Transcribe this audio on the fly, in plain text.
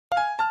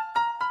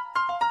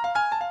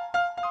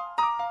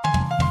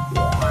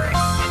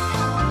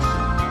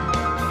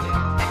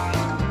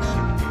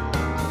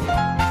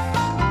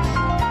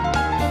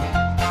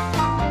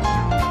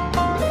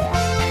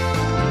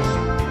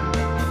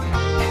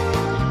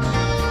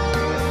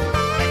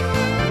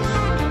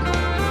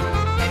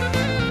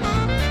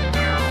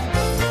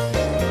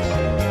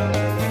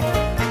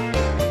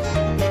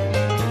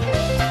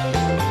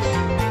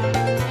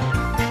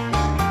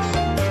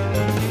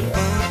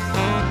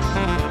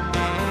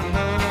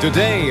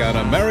Today on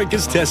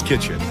America's Test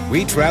Kitchen,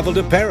 we travel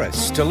to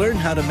Paris to learn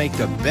how to make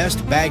the best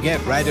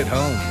baguette right at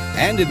home.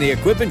 And in the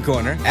equipment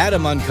corner,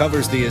 Adam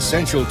uncovers the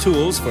essential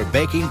tools for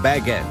baking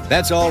baguette.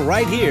 That's all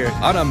right here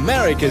on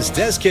America's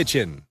Test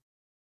Kitchen.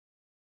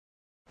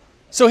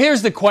 So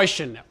here's the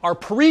question. Are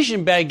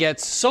Parisian baguettes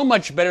so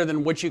much better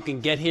than what you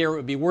can get here? It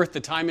would be worth the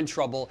time and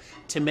trouble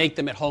to make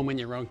them at home in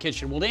your own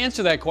kitchen. Well, to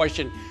answer that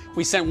question,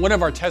 we sent one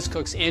of our test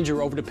cooks,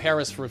 Andrew, over to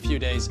Paris for a few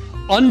days,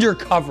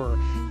 undercover,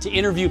 to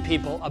interview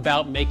people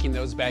about making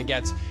those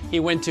baguettes.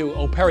 He went to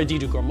Au Paradis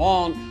du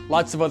Gourmand,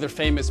 lots of other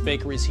famous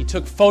bakeries. He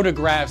took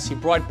photographs, he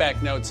brought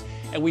back notes,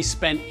 and we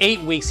spent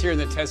 8 weeks here in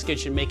the test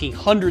kitchen making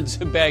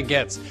hundreds of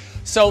baguettes.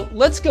 So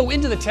let's go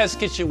into the test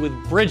kitchen with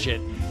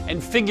Bridget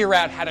and figure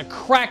out how to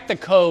crack the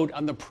code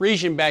on the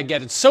Parisian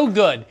baguette. It's so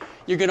good,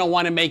 you're going to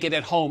want to make it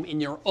at home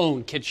in your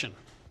own kitchen.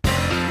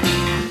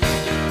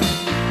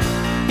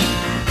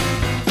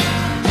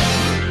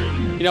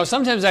 You know,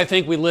 sometimes I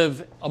think we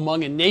live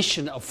among a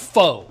nation of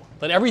faux,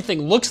 that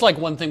everything looks like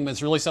one thing, but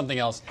it's really something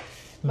else.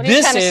 What are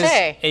you trying to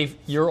say?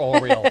 You're all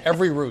real,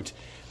 every root.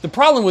 The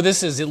problem with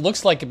this is it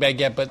looks like a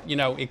baguette, but, you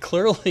know, it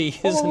clearly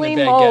isn't a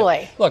baguette.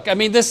 Moly. Look, I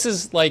mean, this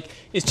is like,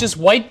 it's just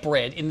white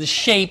bread in the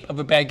shape of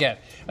a baguette.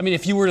 I mean,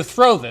 if you were to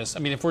throw this,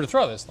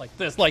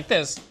 like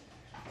this,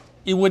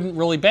 it wouldn't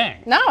really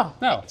bang. No.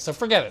 No, so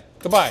forget it.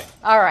 Goodbye.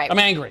 All right. I'm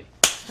angry.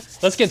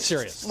 Let's get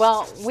serious.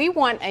 Well, we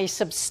want a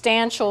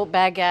substantial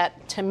baguette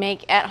to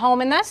make at home,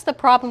 and that's the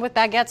problem with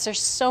baguettes. There's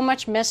so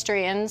much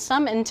mystery and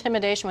some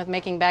intimidation with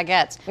making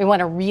baguettes. We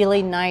want a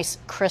really nice,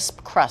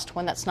 crisp crust,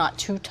 one that's not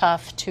too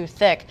tough, too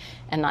thick,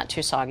 and not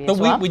too soggy as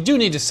well. But we do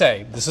need to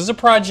say, this is a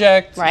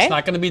project. Right. It's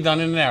not going to be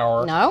done in an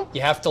hour. No.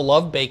 You have to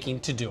love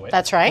baking to do it.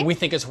 That's right. And we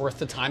think it's worth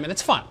the time, and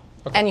it's fun.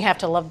 Okay. And you have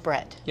to love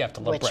bread. You have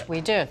to love bread. Which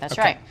we do, that's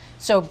Okay. right.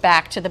 So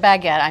back to the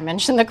baguette. I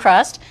mentioned the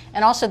crust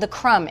and also the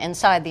crumb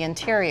inside the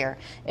interior.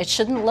 It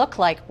shouldn't look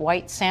like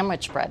white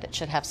sandwich bread. It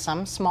should have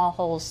some small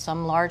holes,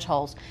 some large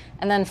holes.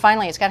 And then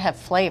finally, it's got to have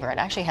flavor. It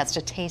actually has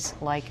to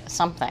taste like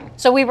something.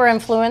 So we were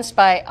influenced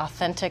by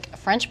authentic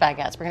French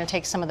baguettes. We're going to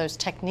take some of those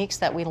techniques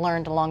that we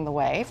learned along the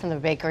way from the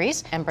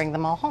bakeries and bring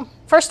them all home.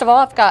 First of all,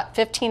 I've got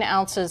 15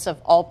 ounces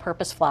of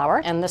all-purpose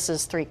flour, and this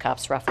is 3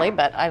 cups roughly,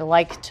 but I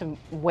like to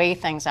weigh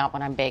things out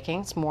when I'm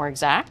baking. It's more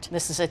exact.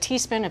 This is a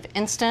teaspoon of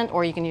instant,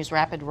 or you can use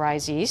rapid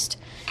rise yeast.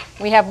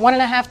 We have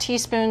 1.5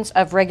 teaspoons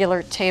of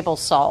regular table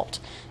salt.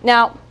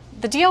 Now,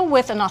 the deal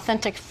with an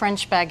authentic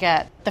French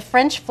baguette, the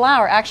French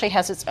flour actually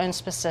has its own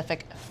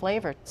specific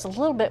flavor. It's a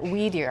little bit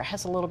weedier,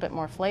 has a little bit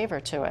more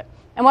flavor to it.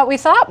 And what we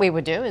thought we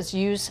would do is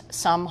use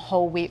some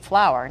whole wheat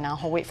flour. Now,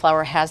 whole wheat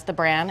flour has the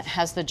bran, it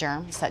has the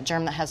germ. It's that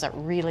germ that has that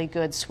really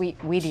good,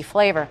 sweet, weedy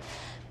flavor.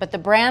 But the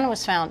bran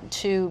was found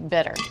too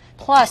bitter.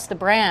 Plus, the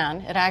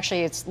bran,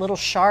 it's little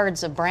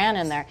shards of bran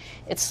in there.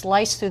 It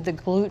sliced through the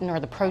gluten or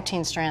the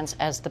protein strands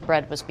as the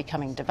bread was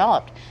becoming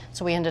developed.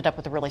 So we ended up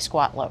with a really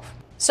squat loaf.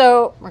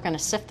 So we're going to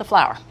sift the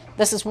flour.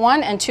 This is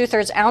 1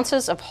 2/3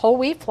 ounces of whole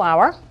wheat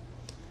flour.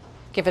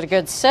 Give it a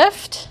good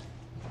sift.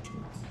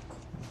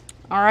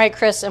 All right,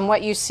 Chris, and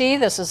what you see,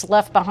 this is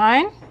left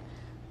behind.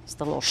 It's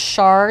the little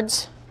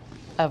shards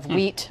of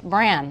wheat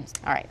bran.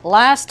 All right,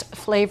 last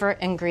flavor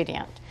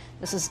ingredient.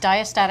 This is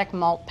diastatic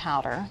malt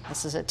powder.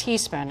 This is a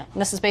teaspoon. And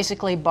this is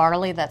basically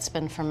barley that's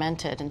been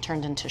fermented and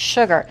turned into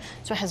sugar,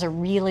 so it has a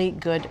really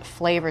good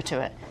flavor to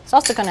it. It's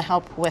also going to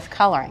help with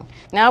coloring.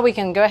 Now we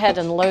can go ahead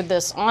and load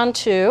this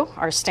onto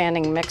our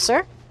standing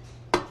mixer.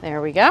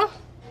 There we go.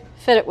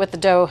 Fit it with the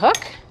dough hook.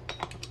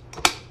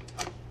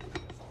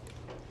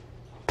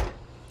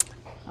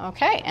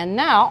 Okay, and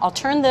now I'll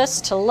turn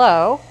this to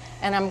low,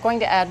 and I'm going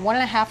to add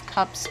 1.5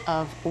 cups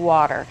of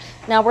water.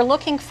 Now we're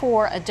looking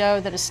for a dough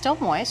that is still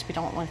moist. We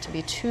don't want it to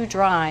be too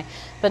dry,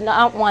 but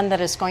not one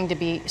that is going to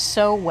be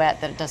so wet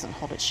that it doesn't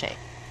hold its shape.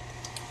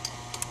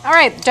 All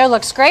right, the dough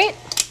looks great.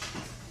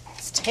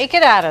 Let's take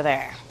it out of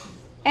there.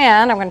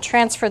 And I'm going to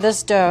transfer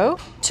this dough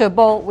to a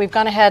bowl. We've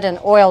gone ahead and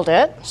oiled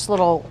it. Just a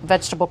little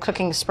vegetable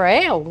cooking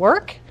spray will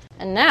work.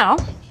 And now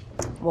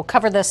we'll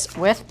cover this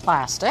with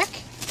plastic.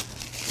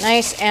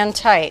 Nice and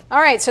tight. All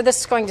right, so this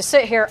is going to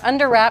sit here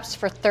under wraps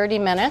for 30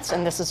 minutes,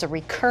 and this is a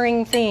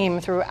recurring theme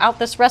throughout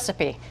this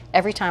recipe.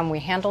 Every time we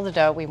handle the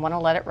dough, we want to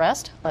let it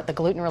rest, let the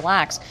gluten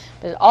relax,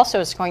 but it also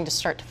is going to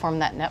start to form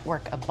that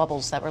network of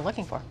bubbles that we're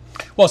looking for.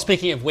 Well,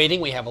 speaking of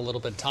waiting, we have a little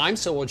bit of time,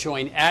 so we'll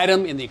join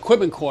Adam in the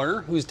equipment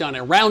corner, who's done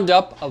a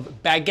roundup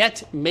of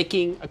baguette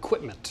making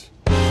equipment.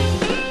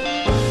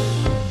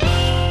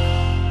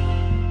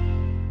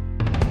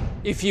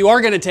 If you are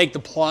going to take the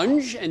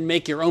plunge and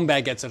make your own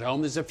baguettes at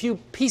home, there's a few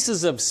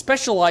pieces of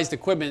specialized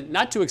equipment,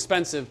 not too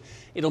expensive.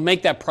 It'll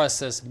make that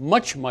process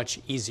much, much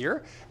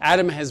easier.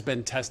 Adam has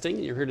been testing,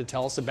 and you're here to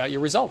tell us about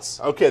your results.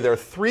 Okay, there are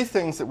 3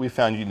 things that we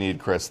found you need,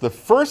 Chris. The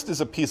first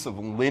is a piece of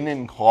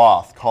linen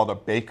cloth called a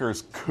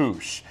baker's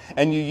couche,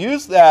 and you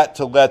use that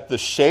to let the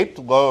shaped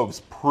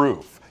loaves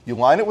proof. You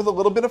line it with a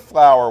little bit of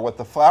flour. What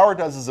the flour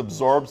does is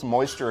absorbs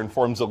moisture and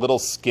forms a little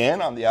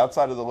skin on the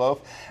outside of the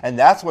loaf, and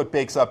that's what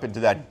bakes up into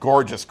that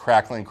gorgeous,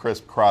 crackling,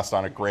 crisp crust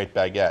on a great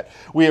baguette.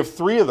 We have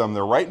 3 of them.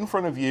 They're right in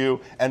front of you,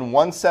 and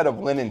 1 set of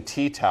linen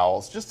tea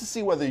towels, just to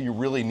see whether you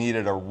really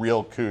needed a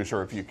real couche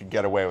or if you could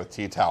get away with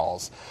tea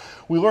towels.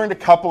 We learned a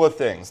couple of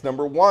things.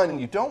 Number 1,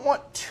 you don't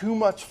want too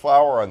much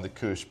flour on the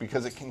couche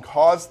because it can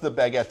cause the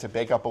baguette to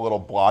bake up a little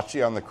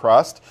blotchy on the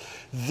crust.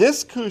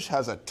 This couche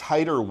has a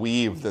tighter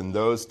weave than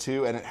those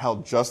 2, and it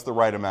held just the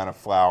right amount of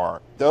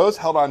flour. Those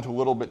held on to a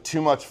little bit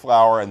too much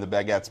flour, and the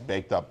baguettes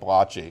baked up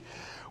blotchy.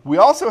 We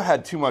also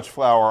had too much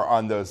flour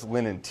on those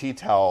linen tea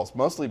towels,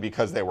 mostly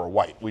because they were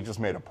white. We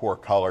just made a poor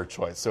color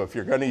choice. So if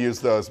you're going to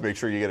use those, make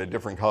sure you get a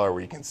different color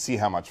where you can see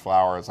how much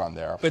flour is on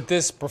there. But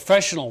this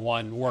professional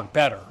one worked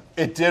better.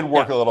 It did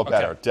work a little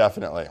better,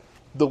 definitely.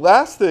 The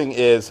last thing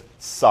is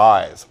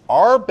size.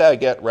 Our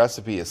baguette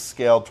recipe is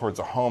scaled towards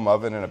a home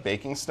oven and a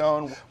baking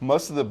stone.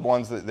 Most of the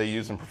ones that they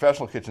use in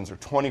professional kitchens are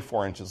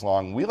 24 inches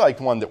long. We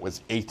liked one that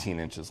was 18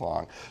 inches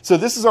long. So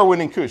this is our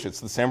winning couche. It's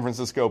the San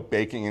Francisco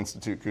Baking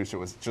Institute couche. It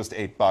was just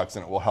 $8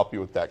 and it will help you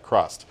with that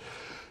crust.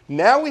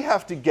 Now we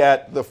have to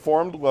get the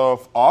formed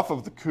loaf off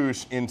of the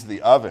couche into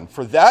the oven.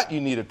 For that, you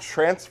need a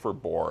transfer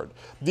board.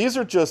 These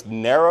are just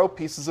narrow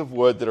pieces of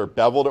wood that are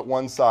beveled at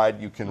one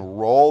side. You can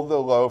roll the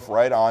loaf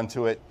right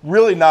onto it.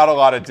 Really not a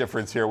lot of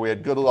difference here. We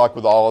had good luck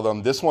with all of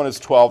them. This one is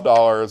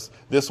 $12.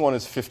 This one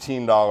is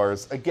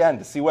 $15. Again,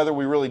 to see whether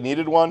we really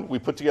needed one, we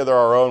put together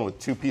our own with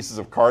 2 pieces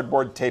of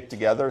cardboard taped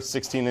together,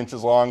 16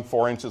 inches long,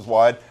 4 inches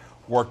wide.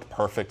 Worked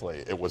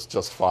perfectly. It was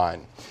just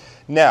fine.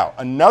 Now,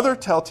 another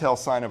telltale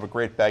sign of a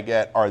great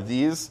baguette are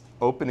these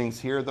openings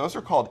here. Those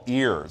are called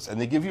ears, and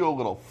they give you a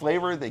little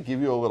flavor, they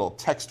give you a little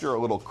texture, a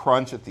little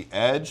crunch at the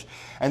edge.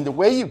 And the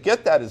way you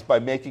get that is by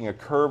making a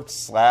curved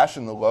slash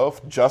in the loaf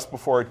just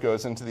before it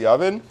goes into the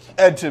oven.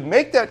 And to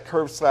make that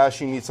curved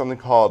slash, you need something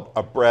called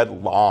a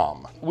bread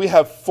lame. We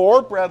have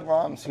 4 bread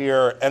lames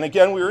here, and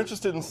again, we were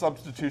interested in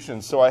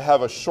substitutions, so I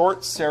have a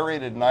short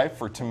serrated knife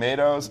for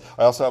tomatoes.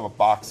 I also have a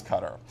box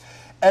cutter.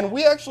 And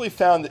we actually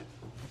found that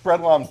bread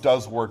lame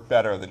does work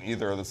better than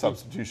either of the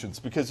substitutions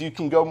because you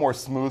can go more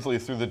smoothly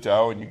through the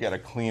dough and you get a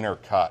cleaner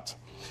cut.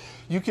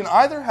 You can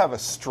either have a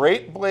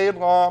straight blade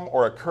lame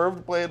or a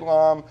curved blade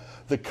lame.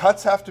 The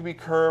cuts have to be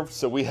curved,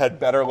 so we had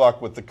better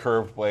luck with the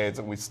curved blades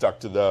and we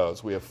stuck to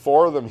those. We have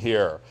 4 of them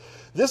here.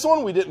 This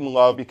one we didn't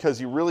love because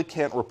you really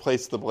can't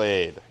replace the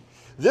blade.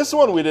 This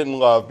one we didn't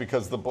love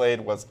because the blade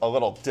was a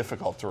little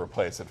difficult to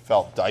replace. It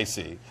felt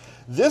dicey.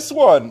 This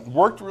one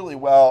worked really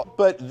well,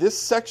 but this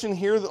section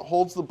here that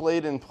holds the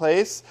blade in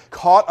place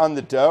caught on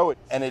the dough,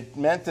 and it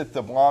meant that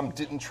the lame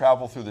didn't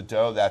travel through the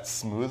dough that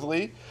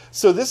smoothly.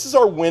 So this is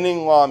our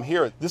winning lame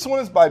here. This one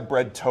is by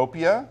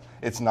Breadtopia.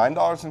 It's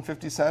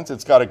 $9.50.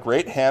 It's got a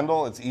great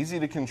handle. It's easy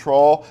to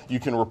control.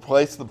 You can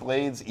replace the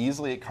blades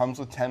easily. It comes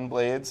with 10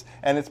 blades,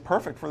 and it's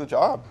perfect for the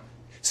job.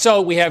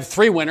 So we have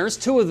 3 winners,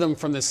 2 of them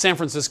from the San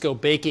Francisco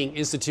Baking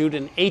Institute,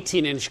 an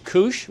 18-inch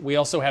couche. We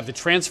also have the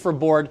transfer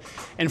board.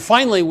 And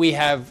finally, we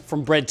have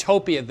from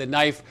Breadtopia the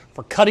knife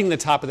for cutting the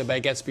top of the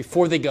baguettes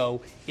before they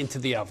go into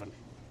the oven.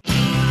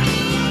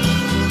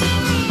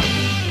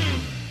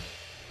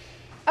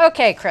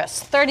 Okay,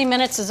 Chris, 30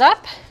 minutes is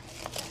up.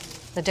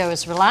 The dough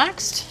is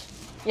relaxed.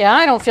 Yeah,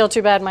 I don't feel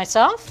too bad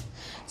myself.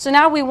 So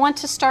now we want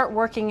to start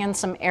working in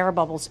some air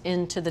bubbles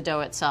into the dough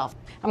itself.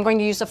 I'm going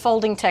to use a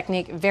folding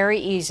technique, very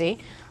easy.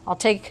 I'll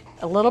take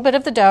a little bit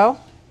of the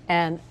dough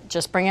and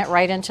just bring it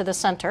right into the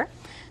center,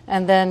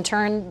 and then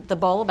turn the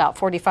bowl about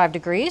 45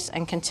 degrees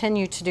and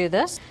continue to do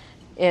this.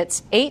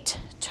 It's 8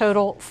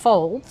 total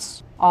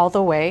folds all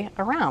the way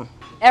around.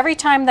 Every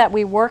time that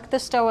we work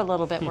this dough a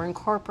little bit, we're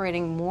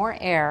incorporating more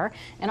air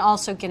and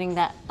also getting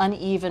that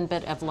uneven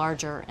bit of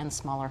larger and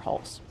smaller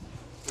holes.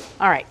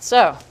 All right,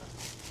 so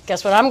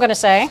guess what I'm going to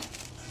say?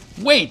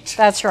 Wait.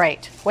 That's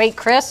right. Wait,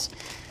 Chris.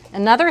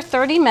 Another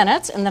 30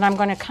 minutes, and then I'm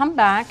going to come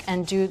back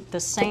and do the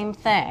same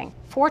thing.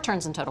 4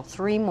 turns in total,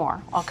 3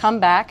 more. I'll come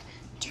back,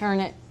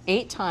 turn it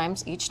 8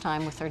 times each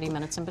time with 30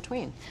 minutes in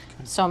between.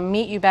 Okay. So I'll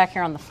meet you back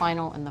here on the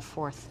final and the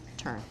 4th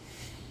turn.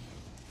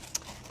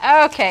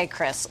 Okay,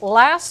 Chris,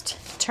 last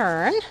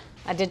turn.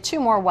 I did 2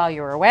 more while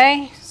you were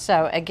away.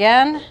 So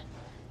again,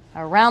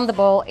 around the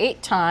bowl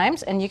 8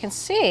 times, and you can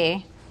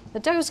see the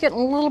dough's getting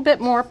a little bit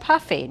more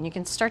puffy, and you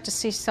can start to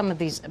see some of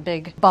these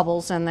big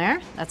bubbles in there.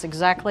 That's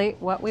exactly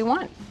what we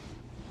want.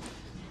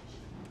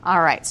 All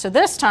right, so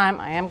this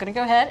time I am going to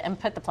go ahead and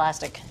put the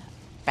plastic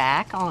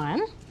back on.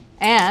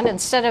 And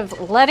instead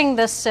of letting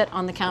this sit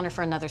on the counter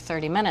for another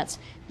 30 minutes,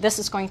 this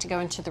is going to go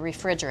into the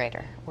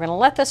refrigerator. We're going to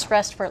let this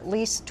rest for at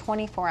least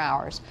 24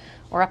 hours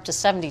or up to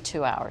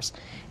 72 hours.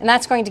 And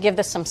that's going to give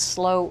this some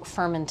slow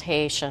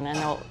fermentation, and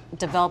it'll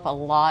develop a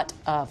lot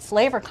of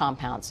flavor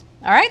compounds.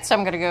 All right, so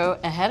I'm going to go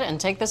ahead and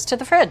take this to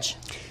the fridge.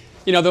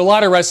 You know, there are a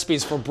lot of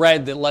recipes for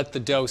bread that let the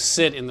dough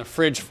sit in the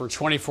fridge for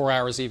 24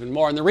 hours even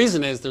more. And the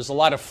reason is there's a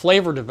lot of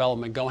flavor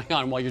development going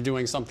on while you're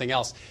doing something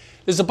else.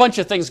 There's a bunch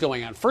of things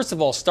going on. First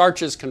of all,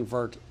 starches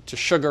convert to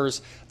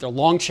sugars. They're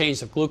long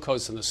chains of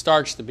glucose in the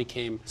starch that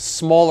became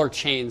smaller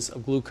chains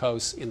of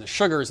glucose in the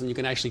sugars, and you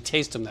can actually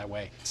taste them that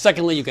way.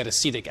 Secondly, you get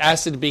acetic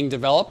acid being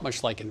developed,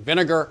 much like in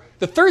vinegar.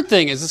 The third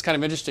thing is, this is kind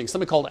of interesting,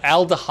 something called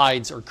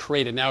aldehydes are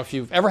created. Now, if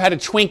you've ever had a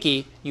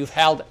Twinkie, you've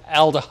had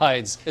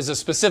aldehydes. There's a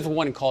specific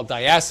one called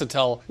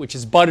diacetyl, which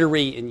is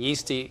buttery and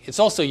yeasty. It's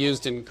also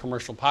used in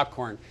commercial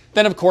popcorn.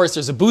 Then, of course,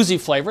 there's a boozy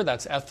flavor,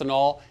 that's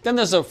ethanol. Then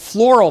there's a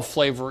floral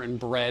flavor in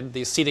bread,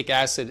 the acetic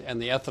acid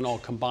and the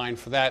ethanol combine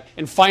for that.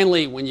 And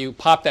finally, when you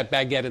pop that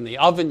baguette in the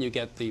oven, you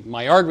get the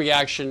Maillard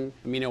reaction.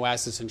 Amino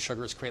acids and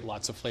sugars create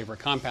lots of flavor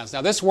compounds.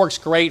 Now, this works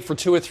great for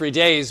 2 or 3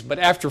 days, but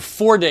after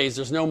 4 days,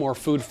 there's no more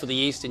food for the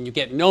yeast, and you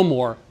get no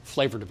more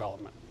flavor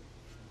development.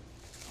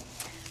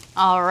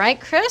 All right,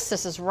 Chris,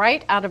 this is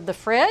right out of the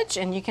fridge,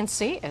 and you can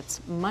see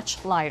it's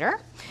much lighter.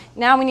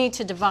 Now we need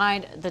to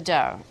divide the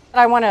dough.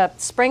 I want to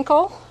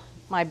sprinkle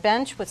my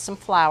bench with some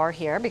flour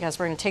here because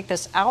we're going to take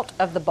this out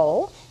of the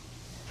bowl.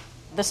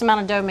 This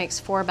amount of dough makes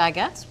 4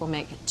 baguettes. We'll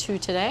make 2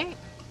 today.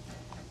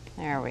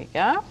 There we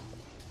go.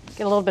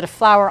 Get a little bit of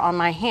flour on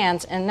my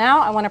hands, and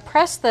now I want to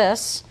press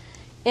this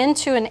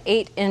into an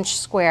 8-inch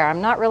square. I'm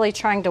not really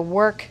trying to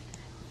work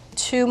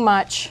too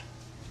much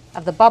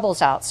of the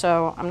bubbles out,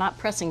 so I'm not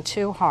pressing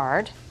too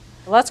hard.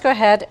 Let's go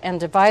ahead and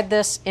divide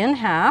this in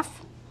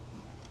half.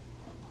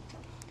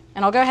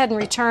 And I'll go ahead and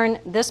return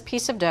this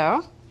piece of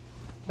dough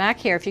back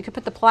here. If you could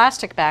put the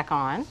plastic back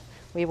on,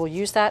 we will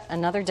use that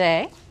another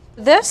day.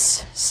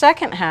 This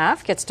second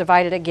half gets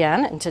divided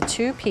again into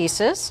 2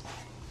 pieces.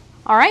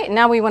 All right,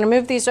 now we want to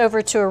move these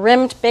over to a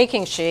rimmed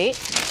baking sheet.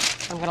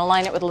 I'm going to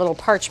line it with a little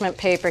parchment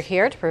paper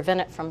here to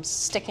prevent it from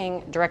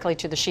sticking directly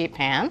to the sheet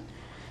pan.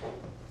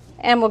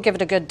 And we'll give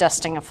it a good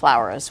dusting of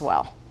flour as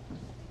well.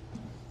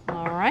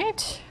 All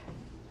right.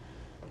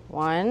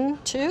 1,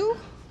 2,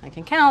 I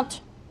can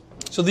count.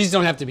 So these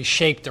don't have to be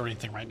shaped or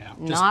anything right now.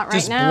 Not right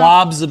just now.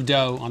 blobs of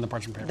dough on the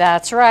parchment paper.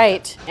 That's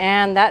right. Okay.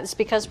 And that's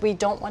because we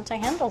don't want to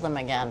handle them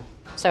again.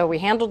 So we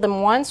handled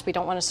them once. We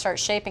don't want to start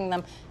shaping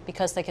them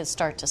because they could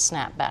start to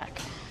snap back.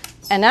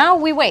 And now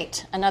we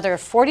wait another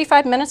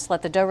 45 minutes,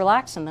 let the dough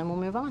relax, and then we'll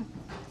move on.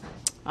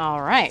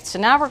 All right, so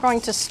now we're going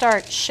to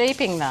start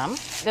shaping them.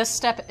 This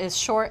step is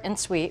short and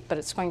sweet, but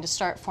it's going to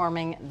start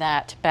forming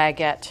that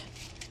baguette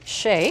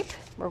shape.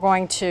 We're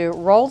going to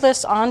roll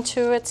this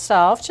onto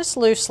itself just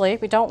loosely.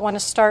 We don't want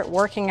to start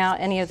working out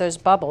any of those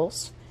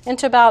bubbles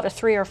into about a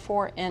 3 or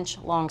 4 inch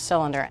long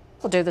cylinder.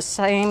 We'll do the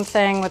same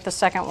thing with the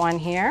second one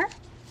here.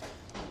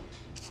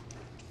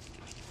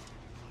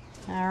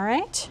 All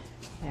right,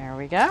 there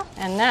we go.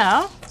 And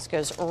now this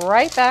goes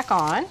right back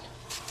on.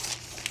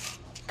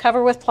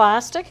 Cover with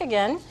plastic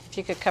again, if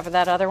you could cover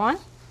that other one.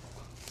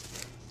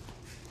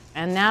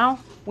 And now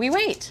we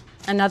wait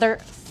another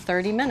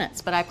 30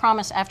 minutes, but I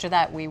promise after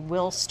that we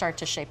will start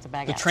to shape the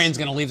baguettes. The train's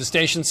going to leave the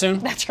station soon?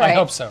 That's right. I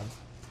hope so.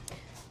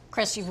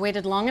 Chris, you've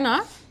waited long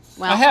enough.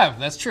 Well, I have,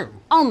 that's true.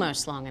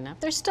 Almost long enough.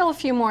 There's still a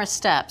few more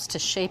steps to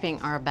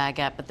shaping our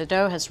baguette, but the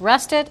dough has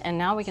rested, and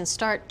now we can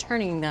start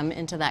turning them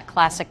into that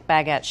classic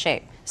baguette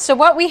shape. So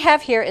what we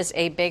have here is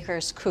a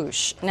baker's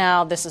couche.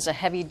 Now, this is a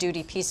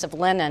heavy-duty piece of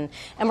linen,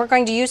 and we're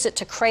going to use it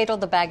to cradle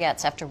the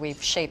baguettes after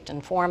we've shaped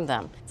and formed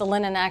them. The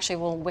linen actually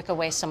will wick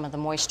away some of the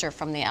moisture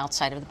from the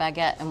outside of the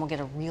baguette, and we'll get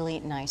a really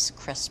nice,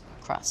 crisp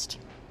crust.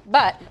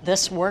 But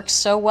this works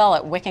so well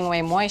at wicking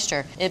away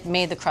moisture, it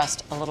made the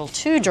crust a little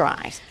too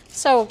dry.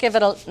 So give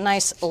it a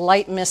nice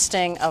light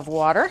misting of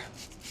water.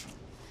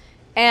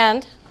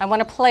 And I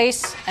want to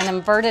place an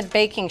inverted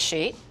baking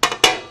sheet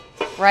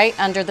right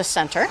under the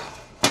center.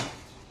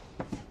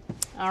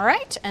 All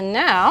right, and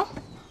now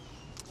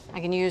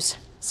I can use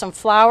some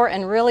flour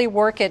and really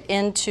work it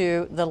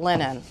into the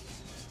linen.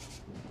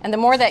 And the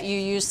more that you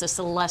use this,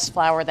 the less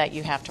flour that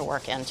you have to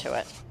work into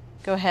it.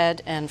 Go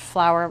ahead and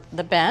flour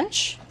the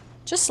bench,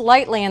 just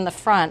lightly in the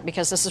front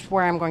because this is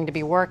where I'm going to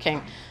be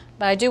working.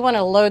 But I do want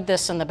to load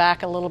this in the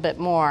back a little bit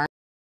more.